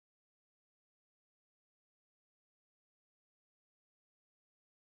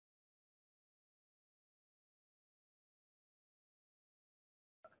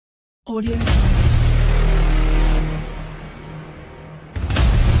Audio. Audio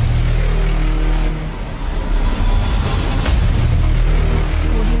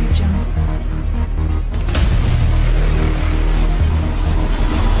Jungle.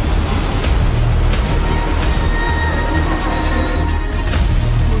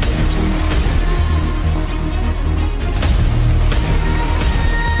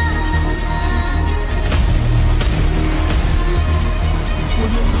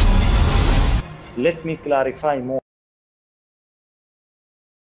 Let me clarify more.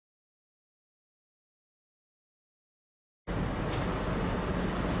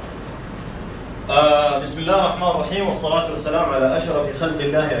 بسم الله الرحمن الرحيم والصلاة والسلام على أشرف خلق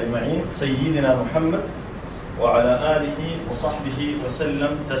الله أجمعين سيدنا محمد وعلى آله وصحبه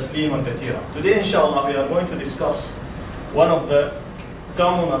وسلم تسليما كثيرا. Today inshallah we are going to discuss one of the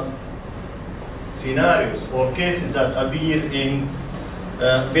commonest scenarios or cases that appear in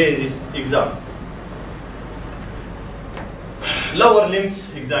basis exam. Lower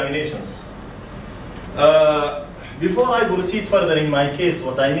limbs examinations. Before I proceed further in my case,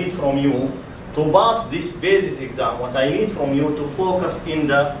 what I need from you to pass this basis exam, what I need from you to focus in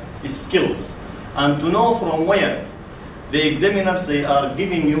the skills and to know from where the examiners they are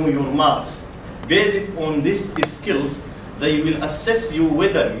giving you your marks. Based on these skills, they will assess you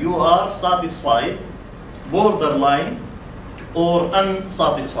whether you are satisfied, borderline, or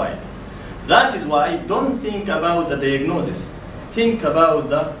unsatisfied. That is why don't think about the diagnosis. Think about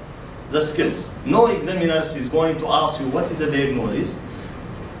the skills. No examiner is going to ask you what is the diagnosis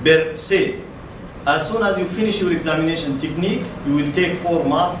per se. As soon as you finish your examination technique, you will take 4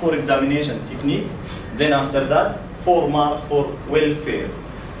 marks for examination technique. Then after that, 4 marks for welfare.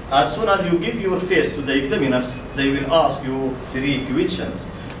 As soon as you give your face to the examiners, they will ask you 3 questions.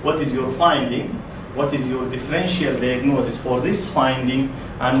 What is your finding? What is your differential diagnosis for this finding?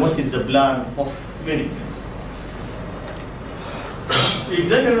 And what is the plan of many things?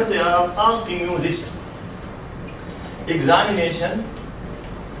 Examiners are asking you this examination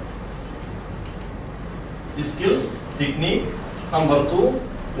skills, technique, number 2,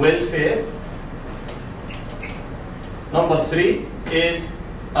 welfare, number 3 is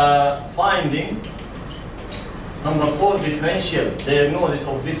finding, number 4 differential diagnosis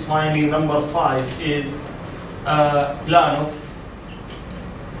of this finding, number 5 is plan of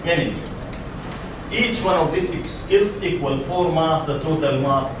meaning. Each one of these skills equal 4 marks, the total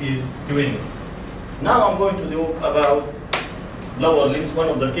marks is 20. Now I'm going to talk about lower limbs, one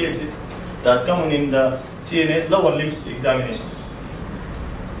of the cases that common in the CNS lower limbs examinations.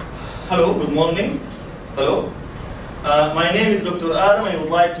 Hello, good morning. Hello. My name is Dr. Adam. I would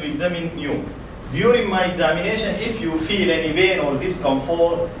like to examine you. During my examination, if you feel any pain or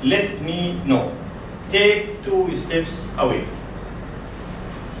discomfort, let me know. Take 2 steps away.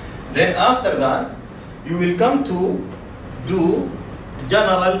 Then after that, you will come to do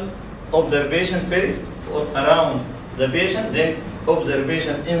general observation first for around the patient, then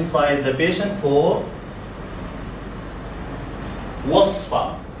observation inside the patient for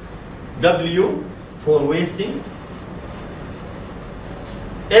WASFA. W for wasting,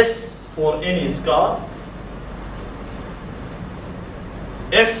 S for any scar,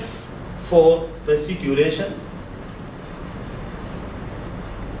 F for fasciculation,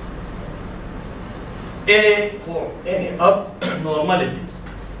 A for any abnormalities,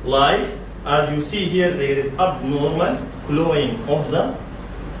 like as you see here there is abnormal clawing of the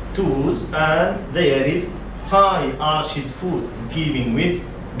toes and there is high arched foot in keeping with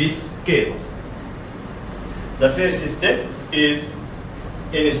this case. The first step is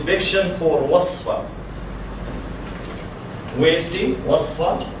inspection for WASFA. Wasting,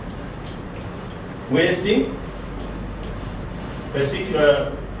 WASFA, wasting,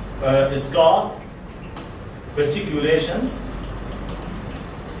 scar, fasciculations,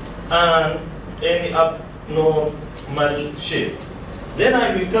 and any abnormal shape. Then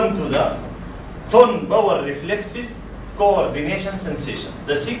I will come to the tone power reflexes coordination sensation.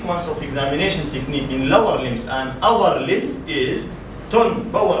 The sequence of examination technique in lower limbs and upper limbs is tone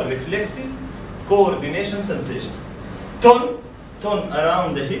power reflexes coordination sensation. Tone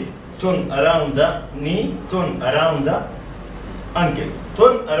around the hip, tone around the knee, tone around the ankle,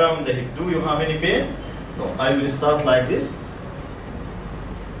 tone around the hip. Do you have any pain? No. I will start like this.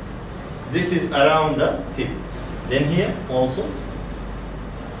 This is around the hip. Then here also.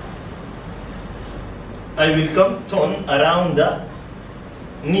 I will come tone around the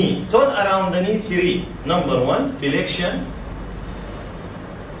knee. Tone around the knee 3. Number 1, flexion,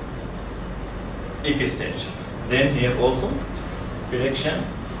 extension. Then here also, flexion,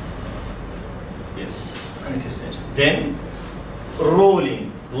 yes, and extension. Then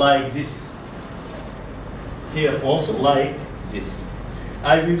rolling like this. Here also like this.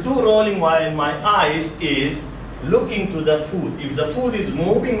 I will do rolling while my eyes is looking to the food. If the food is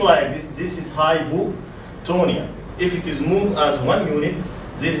moving like this is hypotonia. If it is moved as one unit,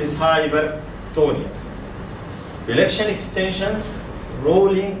 this is hypertonia. Flexion extensions,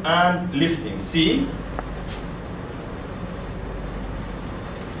 rolling and lifting. See?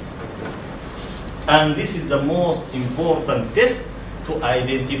 And this is the most important test to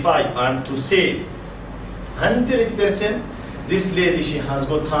identify and to say 100% this lady, she has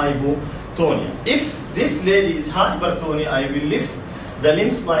got hypotonia. If this lady is hypertonia, I will lift the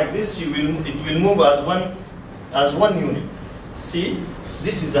limbs like this, it will move as one unit. See,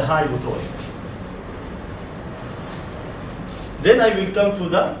 this is the hypotonia. Then I will come to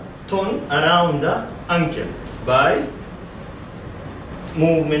the tone around the ankle by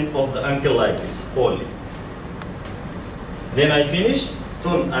movement of the ankle like this only. Then I finish,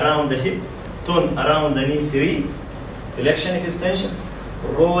 tone around the hip, tone around the knee 3, flexion extension,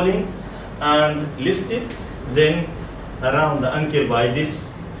 rolling and lifting, then around the ankle by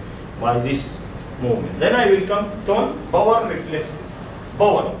this movement. Then I will come tone power reflexes.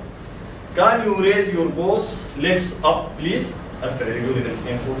 Power. Can you raise your both legs up please? ارفع رجولي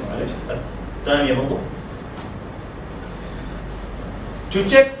الاثنين فوق معلش. الثانية برضه. To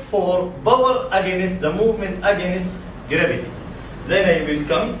check for power against the movement against gravity. Then I will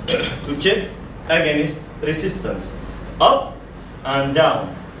come to check against resistance. Up and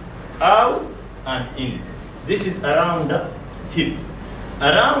down, out and in. This is around the hip.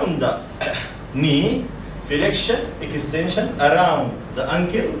 Around the knee, flexion, extension, around the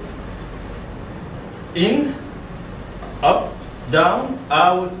ankle, in, up, down,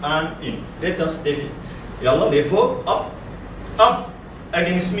 out and in. Let us take it. Yalla, lefo, up, up,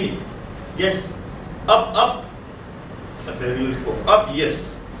 against me. Yes. Up, up. Up,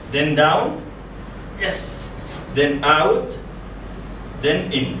 yes. Then down. Yes. Then out.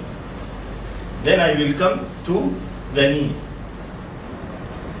 Then in. Then I will come to the knees.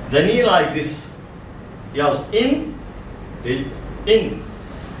 The knee like this. Yalla. In.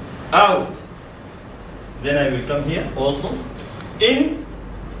 Out. Then I will come here also. In.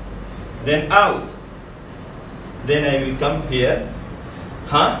 Then out. Then I will come here.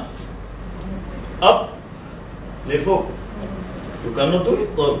 Huh? Up. Left hook. You cannot do it.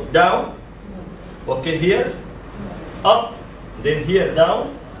 Oh, down. Okay, here. Up. Then here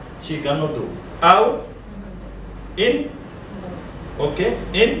down. She cannot do. Out. In. Okay.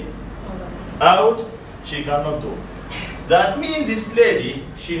 In. Out. She cannot do. That means this lady,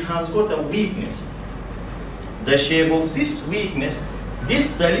 she has got a weakness. The shape of this weakness,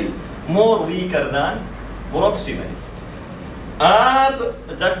 distally more weaker than proximally.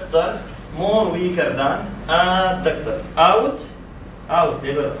 Abductor more weaker than adductor. Out, out,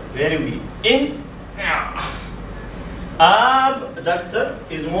 level, very weak. In, abductor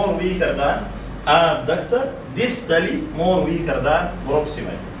is more weaker than adductor, distally more weaker than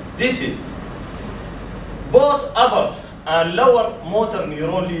proximally. This is both upper and lower motor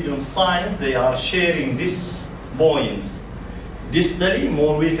neuron lesion signs, they are sharing this points. Distally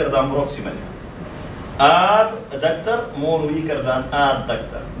more weaker than proximally. Abductor more weaker than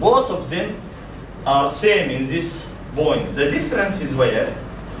adductor. Both of them are same in these points. The difference is where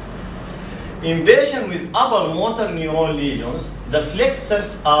in patients with upper motor neuron lesions, the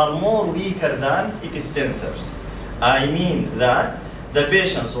flexors are more weaker than extensors. I mean that the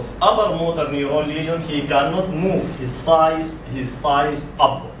patients of upper motor neuron lesion, he cannot move his thighs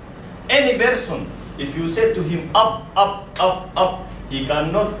up. Any person, if you say to him up, up, up, up, he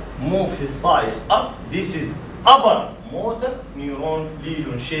cannot move his thighs up. This is upper motor neuron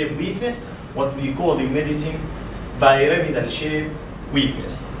lesion shape weakness, what we call in medicine pyramidal shape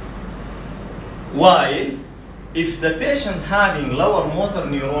weakness. While if the patient having lower motor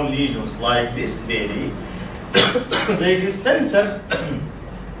neuron lesions like this lady, the extensors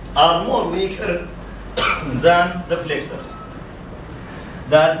are more weaker than the flexors.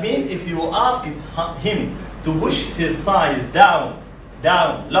 That means if you ask him to push his thighs down,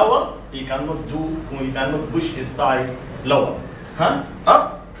 lower, he cannot push his thighs lower. Huh?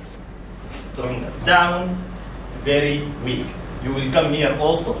 Up, stronger. Down, very weak. You will come here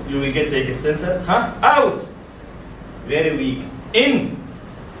also, you will get the extensor. Huh? Out, very weak. In,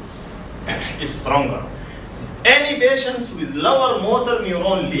 is stronger. Any patients with lower motor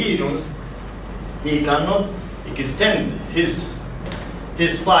neuron lesions, he cannot extend his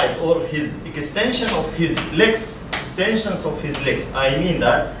size or his extension of his legs, extensions of his legs. I mean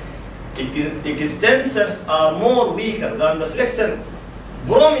that extensors are more weaker than the flexor.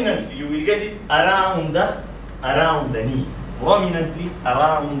 Prominently, you will get it around the knee. prominently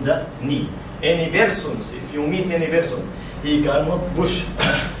around the knee. Any persons, if you meet any person, he cannot push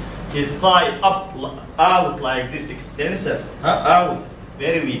his thigh up, out like this, extensor, out,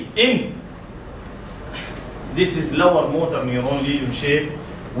 very weak, in. This is lower motor neuron lesion shape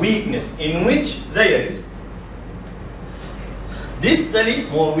weakness, in which there is distally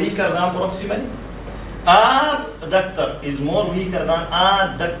more weaker than proximally, abductor is more weaker than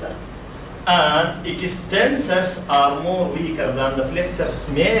adductor, and extensors are more weaker than the flexors,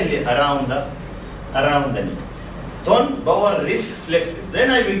 mainly around the knee. Ton power reflexes. Then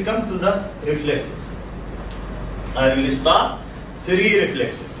I will come to the reflexes. I will start 3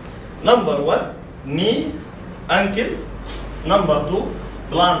 reflexes. Number 1, knee, ankle. Number 2,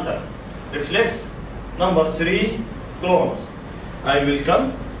 plantar reflex. Number 3, clonus. I will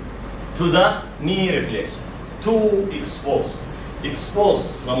come to the knee reflex. To expose.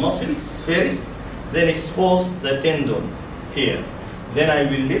 Expose the muscles first, then expose the tendon here. Then I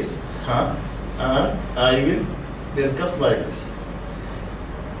will lift, and I will percuss like this.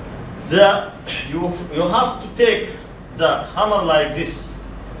 You have to take the hammer like this.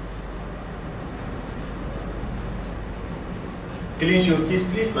 Clench your teeth,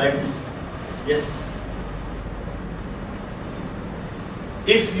 please, like this. Yes.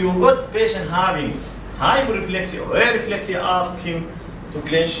 If you got patient having hyperreflexia or reflexia, ask him to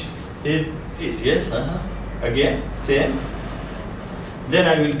clench his teeth. Yes. Again, same. Then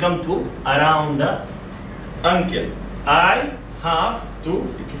I will come to around the ankle. I have to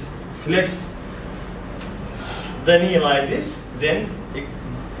flex the knee like this, then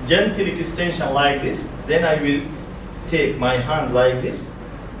gentle extension like this, then I will take my hand like this,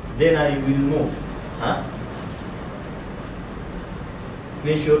 then I will move.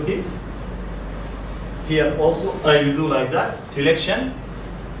 Clench your teeth. Here also I will do like that, flexion,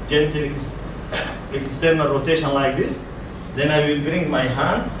 gentle external rotation like this, then I will bring my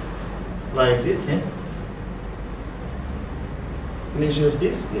hand like this. Clench your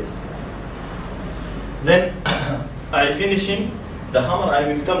teeth, yes. Then I finishing the hammer,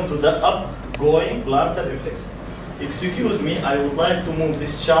 I will come to the upgoing plantar reflex. Excuse me, I would like to move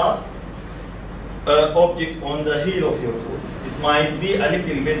this sharp object on the heel of your foot. It might be a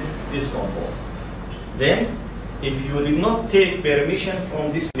little bit discomfort. Then, if you did not take permission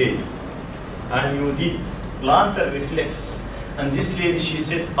from this lady, and you did plantar reflex, and this lady, she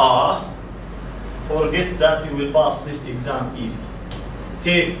said, forget that you will pass this exam easy.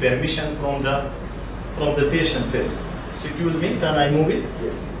 Take permission from the patient first. Excuse me, can I move it?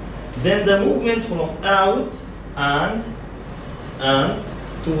 Yes. Then the movement from out and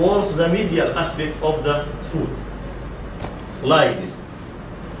towards the medial aspect of the foot, like this.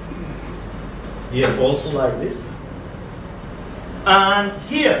 Here also like this. And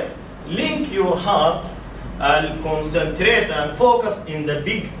here, link your heart and concentrate and focus in the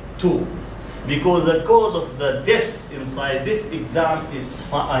big two, because the cause of the death inside this exam is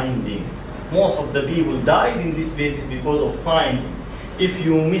findings. Most of the people died in this basis because of finding. If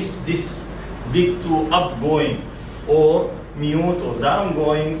you miss this big two upgoing or mute or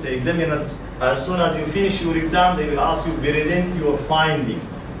downgoing, the examiner, as soon as you finish your exam, they will ask you present your finding.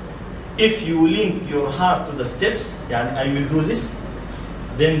 If you link your heart to the steps, and I will do this,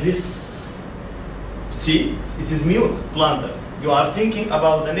 then this, see, it is mute plantar. You are thinking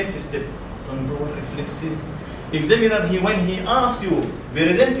about the next step. Tendon reflexes. Examiner, when he asks you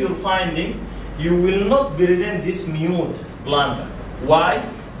present your finding, you will not present this mute plantar. Why?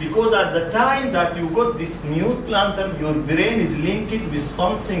 Because at the time that you got this mute plantar, your brain is linked with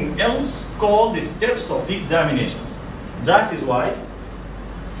something else called the steps of examinations. That is why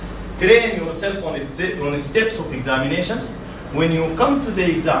train yourself on steps of examinations. When you come to the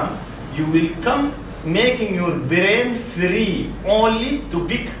exam, you will come making your brain free only to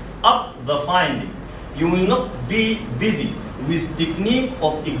pick up the finding. You will not be busy with technique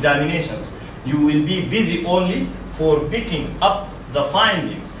of examinations. You will be busy only for picking up the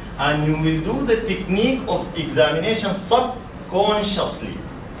findings, and you will do the technique of examination subconsciously,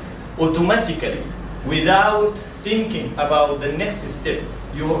 automatically, without thinking about the next step.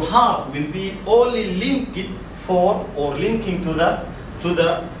 Your heart will be only linked for or linking to the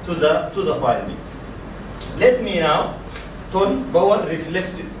finding. Let me now turn power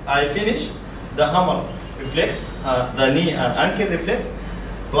reflexes. I finish the hammer reflex, the knee and ankle reflex,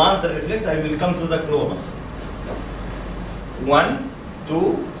 plantar reflex. I will come to the clonus. 1,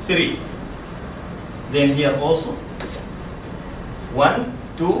 2, 3. Then here also 1,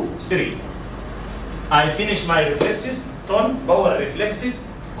 2, 3. I finish my reflexes, turn power reflexes,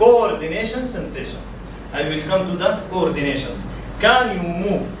 coordination sensations. I will come to the coordinations. Can you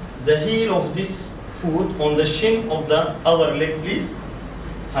move the heel of this foot on the shin of the other leg please.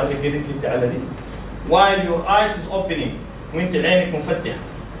 حركي رجلي تعالى دي. While your eyes is opening. وانت عينك مفتحة.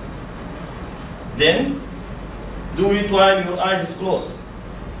 Then do it while your eyes is closed.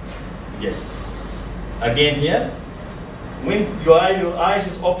 Yes. Again here. When your eyes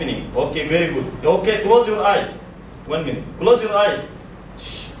is opening. Okay, very good. Okay, close your eyes. 1 minute. Close your eyes.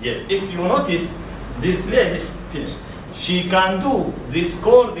 Yes. If you notice, this lady, finish. She can do these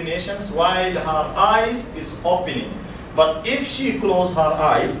coordinations while her eyes is opening. But if she close her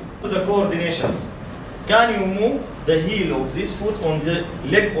eyes to the coordinations, can you move the heel of this foot on the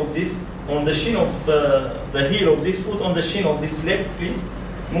leg of this, on the shin of the heel of this foot on the shin of this leg, please?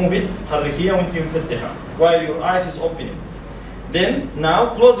 Move it. حركيها وانت مفتحة while your eyes is opening. Then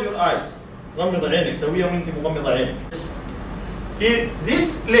now close your eyes. غمض عينك. سويها وانت مغمضة عينك.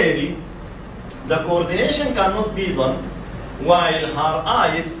 This lady, the coordination cannot be done while her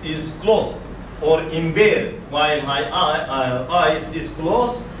eyes is closed or impaired while her eyes is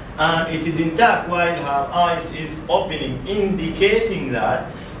closed and it is intact while her eyes is opening, indicating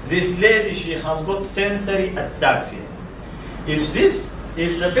that this lady, she has got sensory ataxia.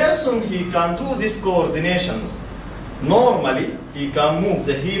 If the person, he can do these coordinations normally, he can move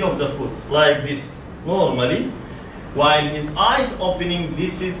the heel of the foot like this normally while his eyes opening.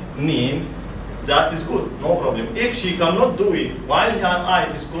 This is mean that is good, no problem. If she cannot do it while her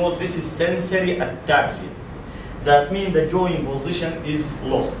eyes is closed, this is sensory ataxia. That means the joint position is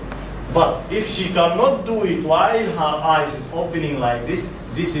lost. But if she cannot do it while her eyes is opening like this,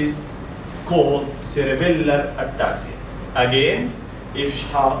 this is called cerebellar ataxia. Again, if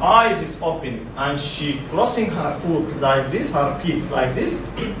her eyes is opening and she crossing her foot like this, her feet like this,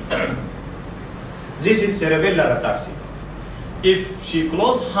 this is cerebellar ataxia. If she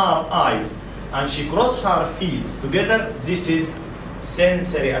close her eyes and she cross her feet together, this is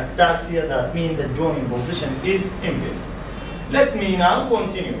sensory ataxia. That means the joint position is impaired. Let me now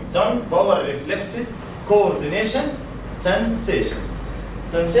continue. Done power reflexes, coordination, sensations.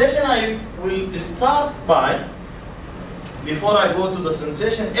 Sensation, I will start by, before I go to the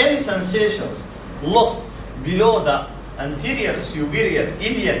sensation, any sensations lost below the anterior superior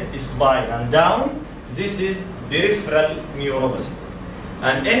iliac spine and down, this is peripheral neuropathy.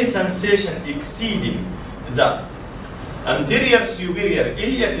 And any sensation exceeding the anterior superior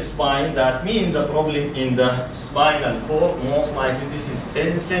iliac spine, that means the problem in the spinal cord, most likely this is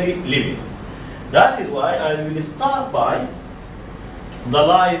sensory living. That is why I will start by the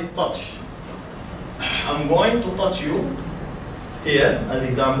light touch. I'm going to touch you here, as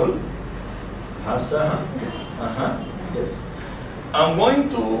example. Yes. Yes. I'm going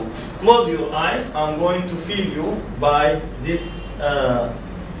to close your eyes. I'm going to feel you by this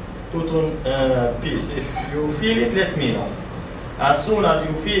cotton piece. If you feel it, let me know. As soon as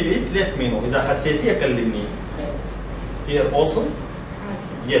you feel it, let me know. إذا حسيتيها كلمني. Here also.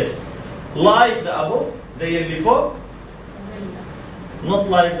 Yes. Like the above, the yellow fog. Not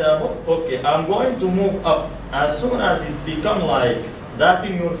like the above. Okay. I'm going to move up. As soon as it become like that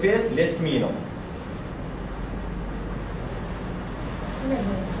in your face, let me know.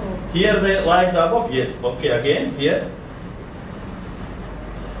 Here they like the above. Yes. Okay. Again here.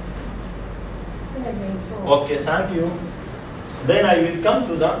 Okay, thank you. Then I will come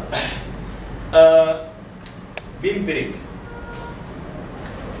to the pinprick.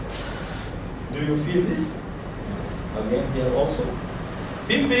 Do you feel this? Yes. Again here also.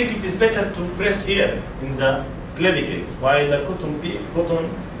 Pinprick, it is better to press here in the clavicle, while the cotton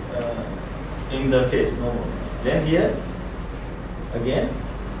in the face. No more. Then here again.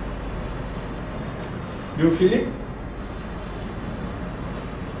 Do you feel it?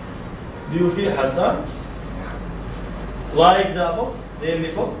 Do you feel Hassan? Like the above, the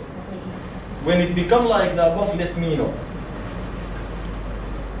before? When it become like the above, let me know.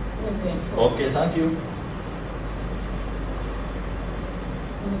 Okay, thank you.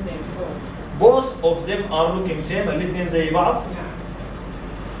 Both of them are looking same. الاثنين زي بعض.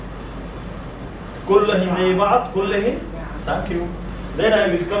 كلهن زي بعض. كلهن. Thank you. Then I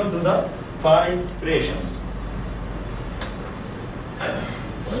will come to the vibrations.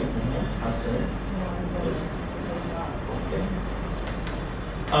 Yes. Okay.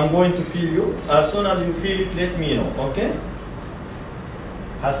 I'm going to feel you. As soon as you feel it, let me know. Okay?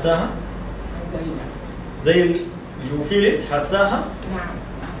 حساها؟ زي you feel it? حساها؟ نعم.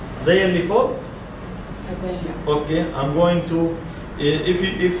 زي اللي فوق؟ أقل. Okay. I'm going to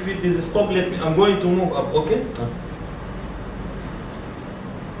if it is stop, let me. I'm going to move up. Okay?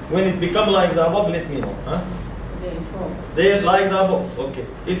 When it become like the above, let me know. Huh? They like the above. Okay.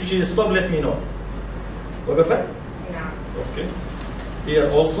 If she stop, let me know. وقفت? نعم. Okay. Here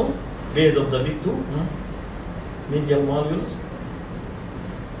also. base of the big toe. Medial malleolus.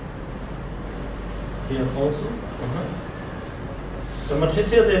 Here also. لما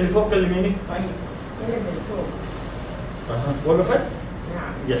تحسي اللي فوق كلميني. طيب ينزل فوق. وقفت؟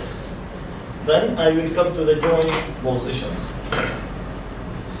 نعم. Yes. Then I will come to the joint positions.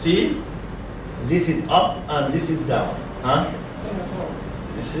 See, this is up and this is down. هنا فوق.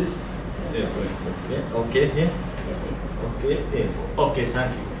 This is okay here. Okay, okay,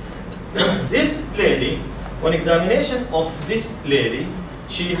 thank you. This lady, on examination of this lady,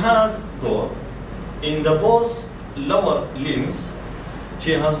 she has got in the both lower limbs,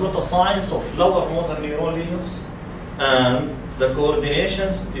 she has got a signs of lower motor neuron lesions, and the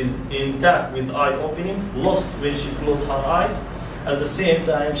coordinations is intact with eye opening, lost when she closes her eyes. At the same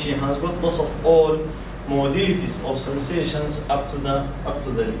time, she has got loss of all modalities of sensations up to the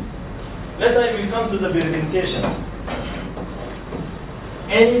knees. Later, I will come to the presentations.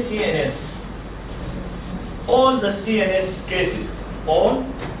 Any CNS, all the CNS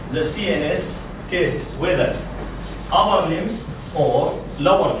cases, whether upper limbs or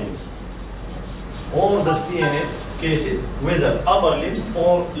lower limbs, all the CNS cases, whether upper limbs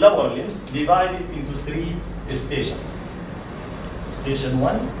or lower limbs, divided into 3 stations. Station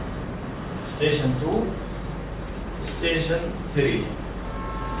 1, Station 2, Station 3.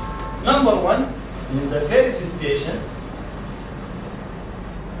 Number 1, in the first station,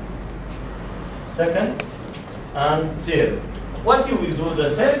 second and third. What you will do,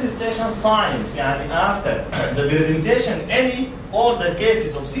 the first station signs, after the presentation, all the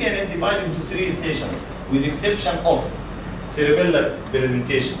cases of CNS divided into 3 stations, with exception of cerebellar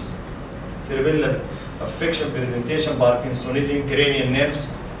presentations. Cerebellar affection presentation, Parkinsonism, cranial nerves,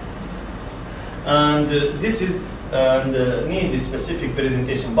 and this is need a specific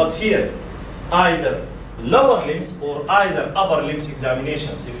presentation. But here, either lower limbs or either upper limbs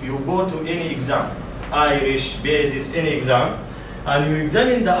examinations. If you go to any exam, Irish, basis, any exam, and you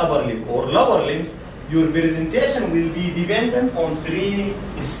examine the upper limb or lower limbs, your presentation will be dependent on 3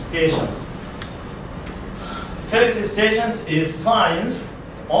 stations. First stations is signs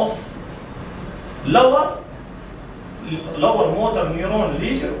of lower motor neuron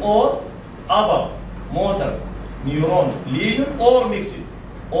lesion or upper motor neuron lesion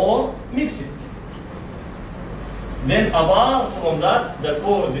or mixed. Then apart from that, the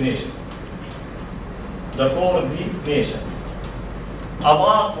coordination.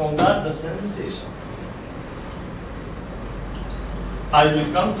 Apart from that, the sensation. I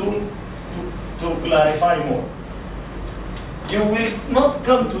will come to clarify more. You will not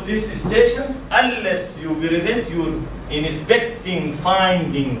come to these stations unless you present your inspecting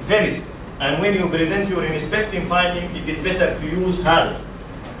finding first. And when you present your inspecting finding, it is better to use has.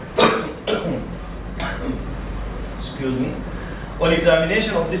 Excuse me. On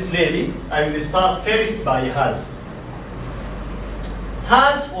examination of this lady, I will start first by has.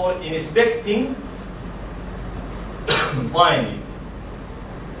 Has for inspecting finding.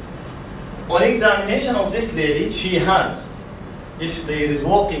 On examination of this lady, she has, if there is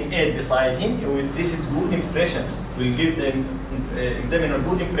walking aid beside him, this is good impressions. Will give the examiner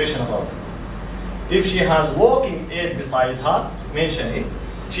good impression about it. If she has walking aid beside her, mention it.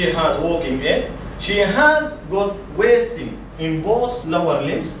 She has walking aid. She has got wasting in both lower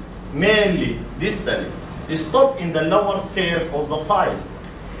limbs, mainly distally. Stop in the lower third of the thighs.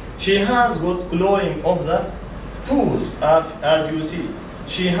 She has got clawing of the toes, as you see.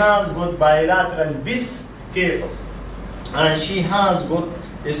 She has got bilateral bis cavus, and she has got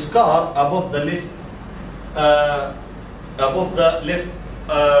a scar above the left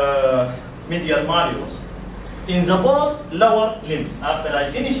medial malleolus. In the both lower limbs, after I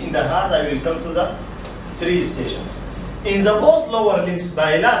finish in the has, I will come to the 3 stations. In the both lower limbs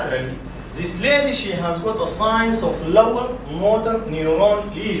bilaterally, this lady, she has got a signs of lower motor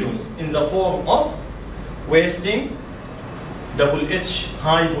neuron lesions in the form of wasting, double H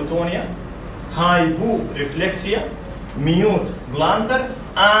hypotonia, hyporeflexia, mute plantar,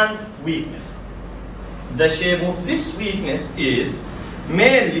 and weakness. The shape of this weakness is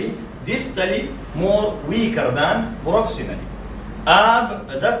mainly distally more weaker than proximally.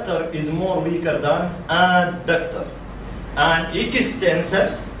 Abductor is more weaker than adductor. And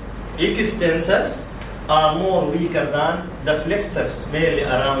extensors are more weaker than the flexors, mainly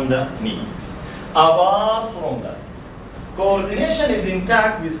around the knee. Apart from that, coordination is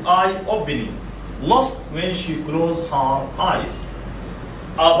intact with eye opening, lost when she closes her eyes.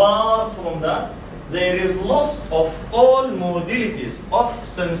 Apart from that, there is loss of all modalities of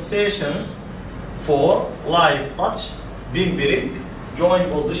sensations for light touch, bimbering,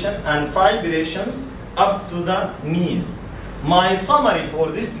 joint position, and vibrations up to the knees. My summary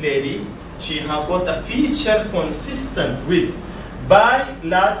for this lady, she has got a feature consistent with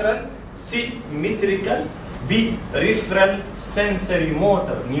bilateral symmetrical peripheral sensory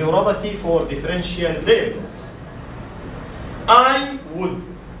motor neuropathy for differential diagnosis. I would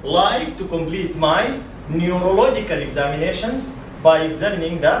like to complete my neurological examinations by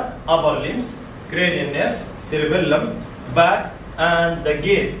examining the upper limbs, cranial nerve, cerebellum, back, and the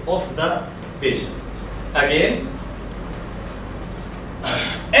gait of the patients. Again,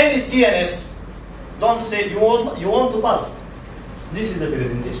 any CNS, don't say you want to pass. This is the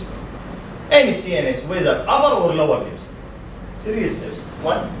presentation. Any CNS, whether upper or lower limbs. 3 steps.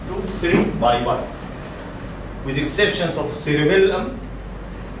 1, 2, 3 by 1. With exceptions of cerebellum,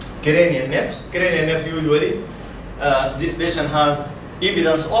 cranial nerves. Cranial nerves usually, this patient has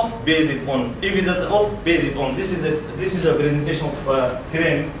evidence of based on. This is a presentation of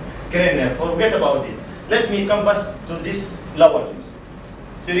cranial nerve. Forget about it. Let me come back to this lower limbs.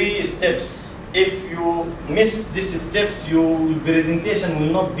 3 steps. If you miss these steps, your presentation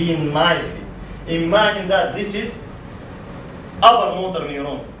will not be nicely. Imagine that this is upper motor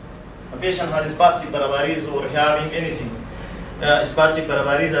neuron. A patient has spastic parabaris or having anything. Spastic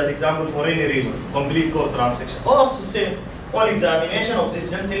parabaris as example for any reason, complete core transection. Also say, on examination of this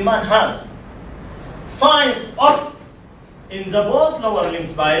gentleman has signs of, in the both lower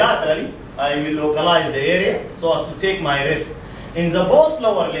limbs bilaterally, I will localize the area so as to take my risk. In the both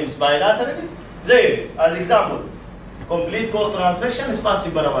lower limbs bilaterally, there is, as example, complete core transection,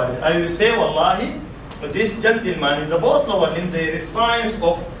 spastic parabaris. I will say, wallahi, this gentleman in the both lower limbs, there is signs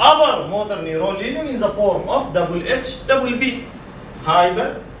of upper motor neuron lesion in the form of double H, double B,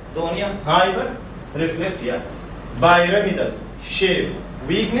 hypertonia, hyperreflexia, pyramidal shape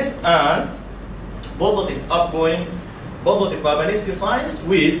weakness, and positive upgoing, positive Babinski signs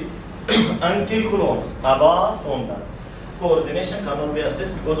with ankle clones. Apart from that, coordination cannot be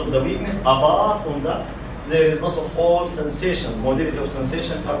assessed because of the weakness. Apart from that, there is loss of all sensation, modality of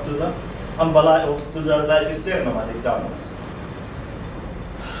sensation up to the to the xyphisternum as examples.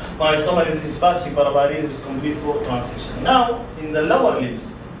 My summary is spastic parabaris with complete core transection. Now, in the lower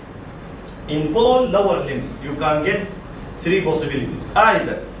limbs, in all lower limbs, you can get 3 possibilities.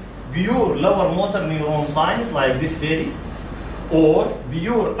 Either pure lower motor neuron signs like this lady, or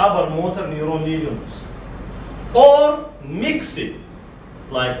pure upper motor neuron lesions, or mixed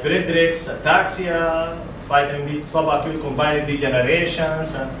like Friedreich's ataxia, vitamin B subacute combined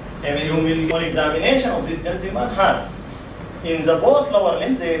degenerations, and on examination of this gentleman has in the both lower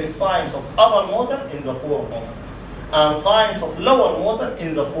limbs there is signs of upper motor in the form of, and signs of lower motor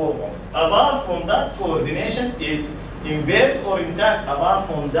in the form of. Apart from that, coordination is impaired or intact. Apart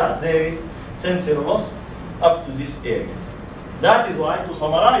from that, there is sensory loss up to this area. That is why, to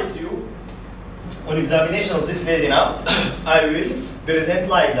summarize to you, on examination of this lady now, I will present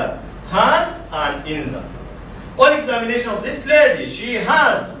like that. Has and in the. On examination of this lady, she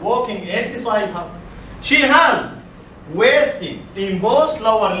has walking aid beside her. She has wasting in both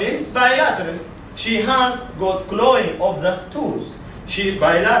lower limbs bilaterally. She has got clawing of the toes. She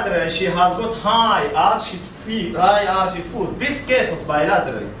bilateral and she has got high arched foot, biscaphus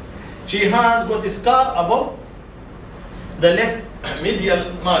bilaterally. She has got a scar above the left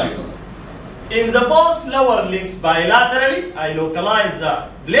medial malleus. In the both lower limbs bilaterally, I localize the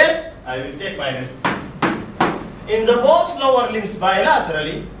place. I will take my risk. In the both lower limbs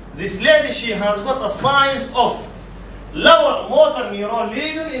bilaterally, this lady, she has got a signs of lower motor neuron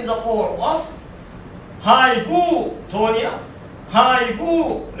lesion in the form of hypotonia,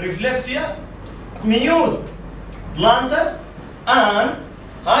 hyporeflexia, mute plantar, and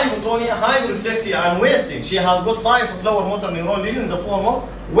hypotonia, hyporeflexia, and wasting. She has got signs of lower motor neuron lesion in the form of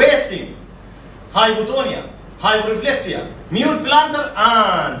wasting, hypotonia, hyporeflexia, mute plantar,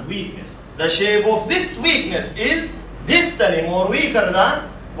 and weakness. The shape of this weakness is distally more weaker than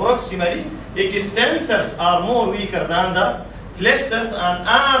proximally. Extensors are more weaker than the flexors, and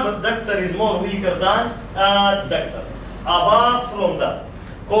abductor is more weaker than adductor. Apart from that,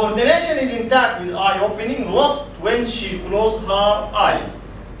 coordination is intact with eye opening, lost when she closed her eyes.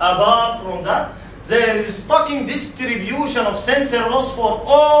 Apart from that, there is stocking distribution of sensory loss for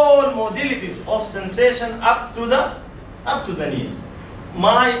all modalities of sensation up to the knees.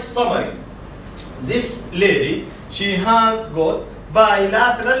 My summary: this lady, she has got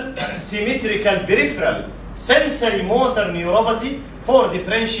bilateral symmetrical peripheral sensory motor neuropathy for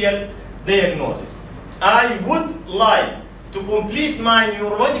differential diagnosis. I would like to complete my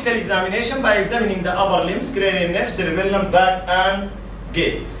neurological examination by examining the upper limbs, cranial nerve, cerebellum, back, and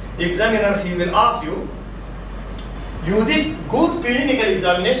gait. Examiner, he will ask you, you did good clinical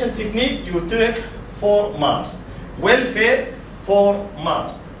examination technique, you took 4 marks. welfare 4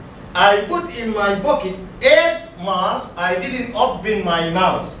 marks. I put in my pocket 8 marks. I didn't open my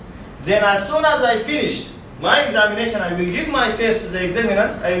mouth. Then as soon as I finish my examination, I will give my face to the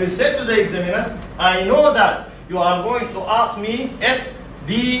examiners. I will say to the examiners, I know that you are going to ask me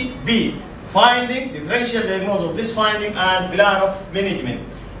FDB, finding, differential diagnosis of this finding and plan of management.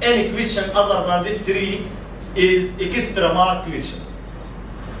 Any question other than these 3 is extra mark questions.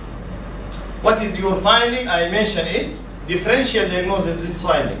 What is your finding? I mentioned it. Differential diagnosis of this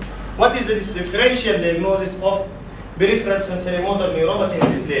finding. What is this differential diagnosis of peripheral sensorimotor neuropathy in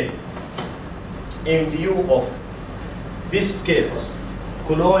this lady? In view of biscaphus,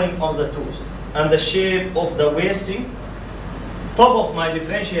 clawing of the tooth, and the shape of the wasting, top of my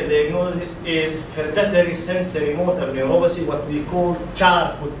differential diagnosis is hereditary sensorimotor neuropathy, what we call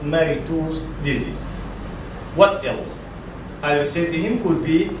Charcot-Marie-Tooth disease. What else? I will say to him could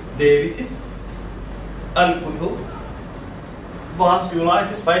be diabetes, alcohol,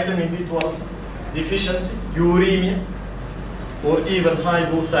 vasculitis, vitamin B12 deficiency, uremia, or even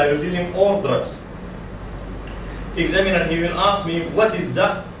hypothyroidism or drugs. Examiner, he will ask me what is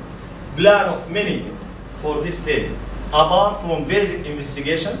the plan of management for this lady. Apart from basic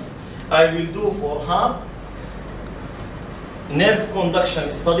investigations, I will do for her nerve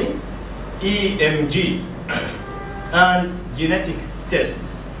conduction study, EMG, and genetic test.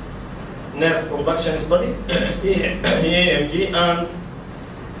 Nerve conduction study, EMG, and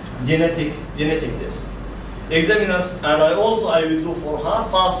genetic test. Examiners, and I will do for her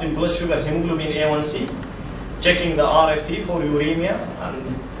fasting blood sugar, hemoglobin A1C, checking the RFT for uremia, and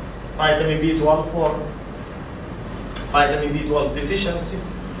vitamin B12 for vitamin B12 deficiency,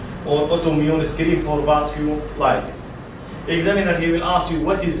 or autoimmune screen for vasculitis. Examiner, he will ask you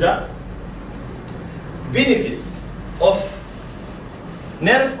what is the benefits of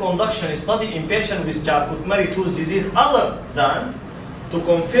nerve conduction study in patients with Charcot-Marie-Tooth disease other than to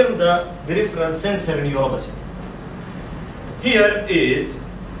confirm the peripheral sensory neuropathy. Here is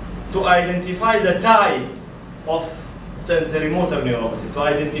to identify the type of sensory motor neuropathy, to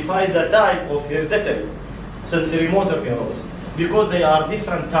identify the type of hereditary sensory motor neuropathy, because they are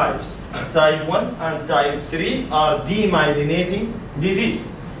different types. Type 1 and type 3 are demyelinating disease.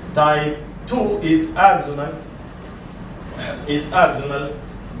 Type 2 is axonal, axonal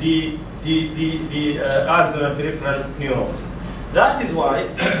peripheral neuropathy. That is why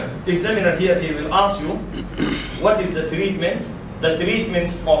examiner here, he will ask you what is the treatments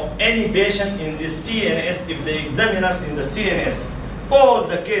of any patient in the CNS. If the examiners in the CNS, all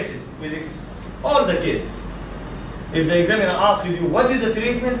the cases, if the examiner asks you what is the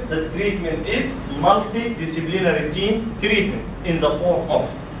treatment is multidisciplinary team treatment in the form of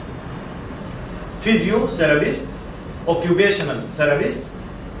physiotherapist, occupational therapist,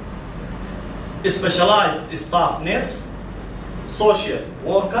 specialized staff nurse, social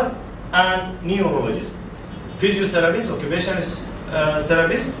worker, and neurologist. Physiotherapist, occupational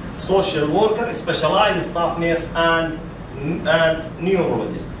therapist, social worker, specialized staff nurse, and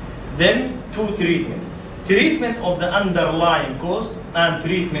neurologist. Then 2 treatment. Treatment of the underlying cause and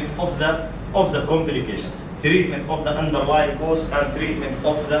treatment of the complications. Treatment of the underlying cause and treatment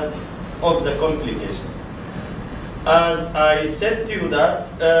of the complications. As I said to you that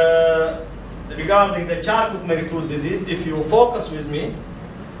regarding the Charcot-Marie-Tooth disease, if you focus with me,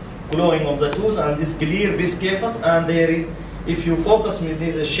 glowing of the tooth and this clear biscaphus, and there is, if you focus with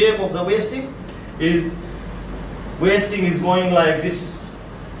me, the shape of the wasting is going like this.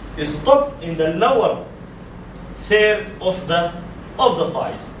 Stop in the lower third of the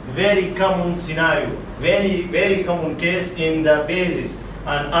thighs. Very common scenario, very common case in the basis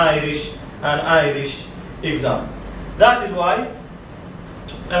and Irish exam. That is why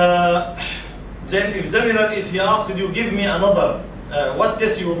then if he asked you, give me another what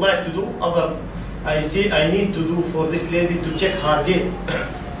test you would like to do, I need to do for this lady to check her gait,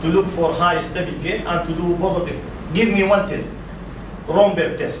 to look for high stable gait and to do positive. Give me one test,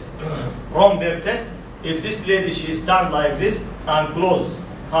 Romberg test. Romberg test. If this lady, she stand like this and close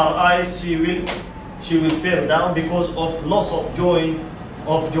her eyes, she will fall down because of loss of joint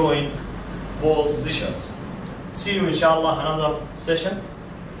positions. See you inshallah another session.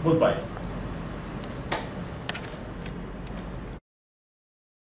 Goodbye.